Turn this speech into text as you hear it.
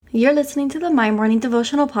You're listening to the My Morning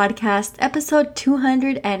Devotional Podcast, episode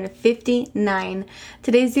 259.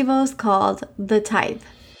 Today's Devo is called The Tithe.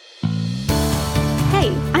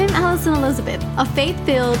 Hey, I'm Allison Elizabeth, a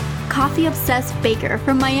faith-filled, coffee-obsessed baker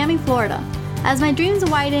from Miami, Florida. As my dreams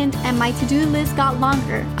widened and my to-do list got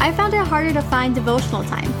longer, I found it harder to find devotional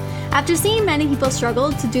time. After seeing many people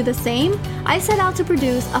struggle to do the same, I set out to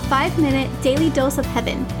produce a 5-minute daily dose of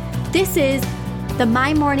heaven. This is the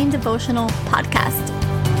My Morning Devotional Podcast.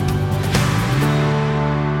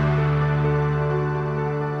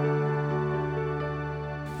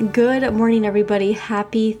 Good morning, everybody.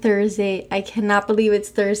 Happy Thursday. I cannot believe it's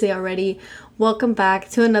Thursday already. Welcome back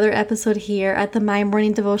to another episode here at the My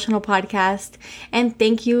Morning Devotional Podcast. And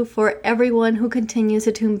thank you for everyone who continues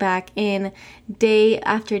to tune back in day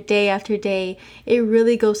after day after day. It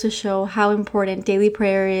really goes to show how important daily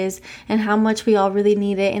prayer is and how much we all really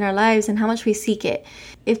need it in our lives and how much we seek it.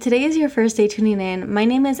 If today is your first day tuning in, my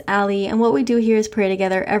name is Allie, and what we do here is pray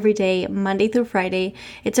together every day, Monday through Friday.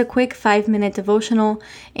 It's a quick 5-minute devotional,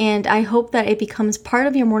 and I hope that it becomes part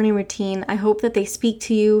of your morning routine. I hope that they speak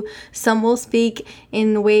to you. Some will speak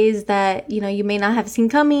in ways that you may not have seen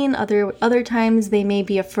coming. Other times they may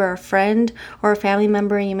be for a friend or a family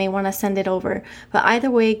member, and you may want to send it over. But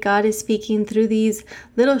either way, God is speaking through these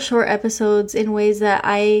little short episodes in ways that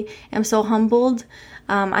I am so humbled.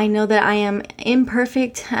 I know that I am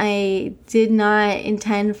imperfect. I did not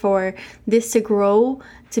intend for this to grow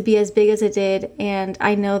to be as big as it did, and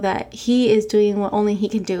I know that He is doing what only He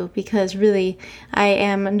can do, because really I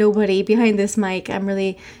am nobody behind this mic. I'm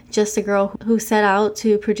really just a girl who set out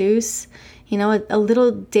to produce a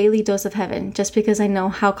little daily dose of heaven, just because I know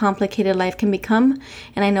how complicated life can become,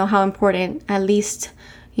 and I know how important at least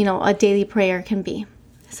a daily prayer can be.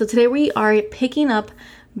 So today we are picking up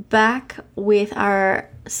back with our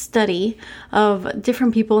study of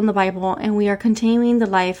different people in the Bible, and we are continuing the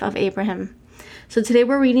life of Abraham. So today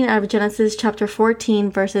we're reading out of Genesis chapter 14,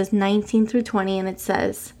 verses 19 through 20, and it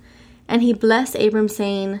says, "And he blessed Abram,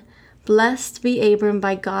 saying, Blessed be Abram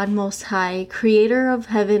by God Most High, creator of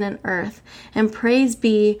heaven and earth, and praise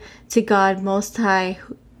be to God Most High,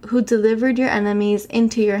 who delivered your enemies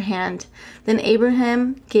into your hand. Then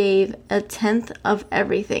Abraham gave a tenth of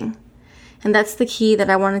everything." And that's the key that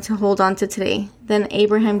I wanted to hold on to today. Then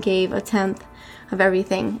Abraham gave a tenth of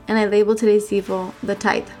everything. And I labeled today's devo the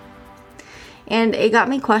tithe. And it got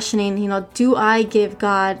me questioning, do I give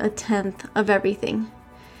God a tenth of everything?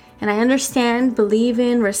 And I understand, believe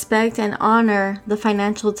in, respect, and honor the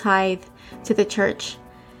financial tithe to the church.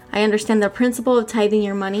 I understand the principle of tithing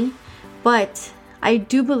your money, but I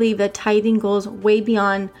do believe that tithing goes way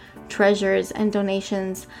beyond treasures and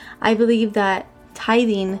donations. I believe that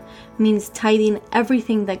tithing means tithing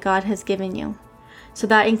everything that God has given you. So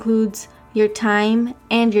that includes your time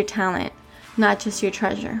and your talent, not just your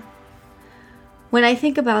treasure. When I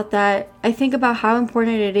think about that, I think about how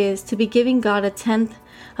important it is to be giving God a tenth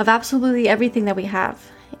of absolutely everything that we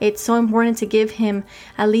have. It's so important to give Him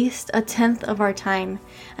at least a tenth of our time.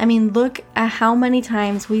 I mean, look at how many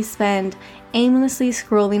times we spend aimlessly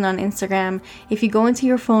scrolling on Instagram. If you go into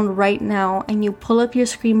your phone right now and you pull up your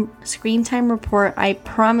screen time report, I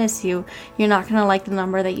promise you're not going to like the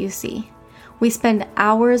number that you see. We spend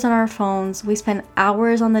hours on our phones, we spend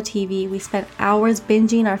hours on the TV, we spend hours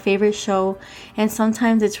binging our favorite show, and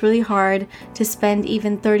sometimes it's really hard to spend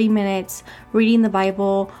even 30 minutes reading the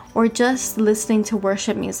Bible or just listening to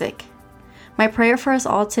worship music. My prayer for us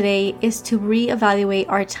all today is to reevaluate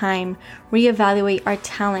our time, reevaluate our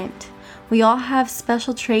talent. We all have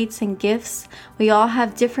special traits and gifts. We all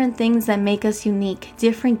have different things that make us unique,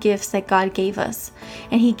 different gifts that God gave us.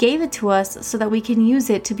 And He gave it to us so that we can use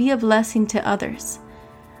it to be a blessing to others.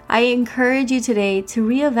 I encourage you today to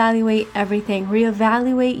reevaluate everything.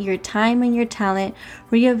 Reevaluate your time and your talent.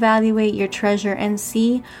 Reevaluate your treasure and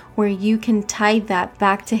see where you can tithe that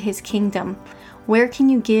back to His kingdom. Where can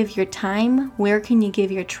you give your time? Where can you give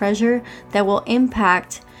your treasure that will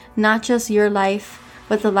impact not just your life,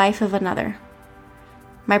 but the life of another?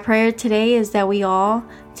 My prayer today is that we all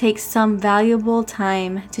take some valuable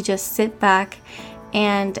time to just sit back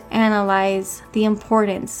and analyze the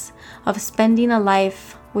importance of spending a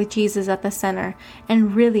life with Jesus at the center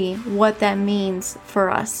and really what that means for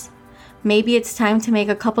us. Maybe it's time to make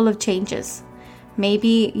a couple of changes.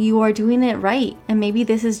 Maybe you are doing it right, and maybe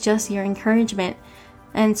this is just your encouragement.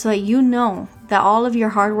 And so that you know that all of your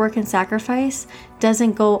hard work and sacrifice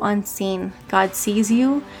doesn't go unseen. God sees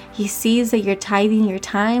you. He sees that you're tithing your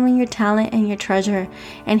time and your talent and your treasure,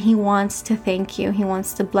 and He wants to thank you. He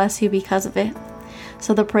wants to bless you because of it.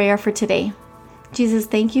 So the prayer for today: Jesus,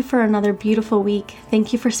 thank you for another beautiful week.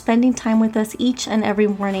 Thank you for spending time with us each and every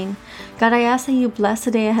morning. God, I ask that you bless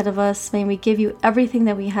the day ahead of us. May we give you everything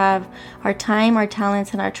that we have, our time, our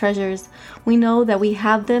talents, and our treasures. We know that we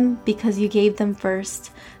have them because you gave them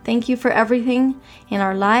first. Thank you for everything in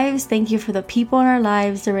our lives. Thank you for the people in our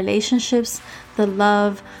lives, the relationships, the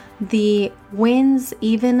love, the wins,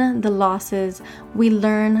 even the losses. We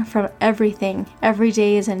learn from everything. Every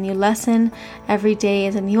day is a new lesson. Every day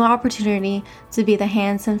is a new opportunity to be the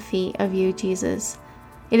hands and feet of you, Jesus.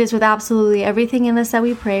 It is with absolutely everything in us that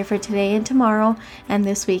we pray for today and tomorrow and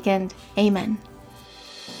this weekend. Amen.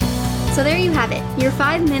 So there you have it, your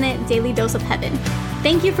 5-minute daily dose of heaven.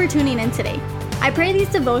 Thank you for tuning in today. I pray these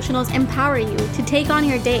devotionals empower you to take on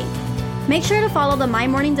your day. Make sure to follow the My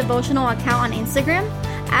Morning Devotional account on Instagram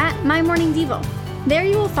at My Morning Devo. There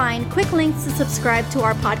you will find quick links to subscribe to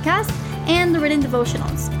our podcast and the written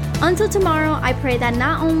devotionals. Until tomorrow, I pray that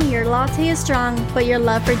not only your latte is strong, but your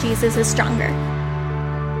love for Jesus is stronger.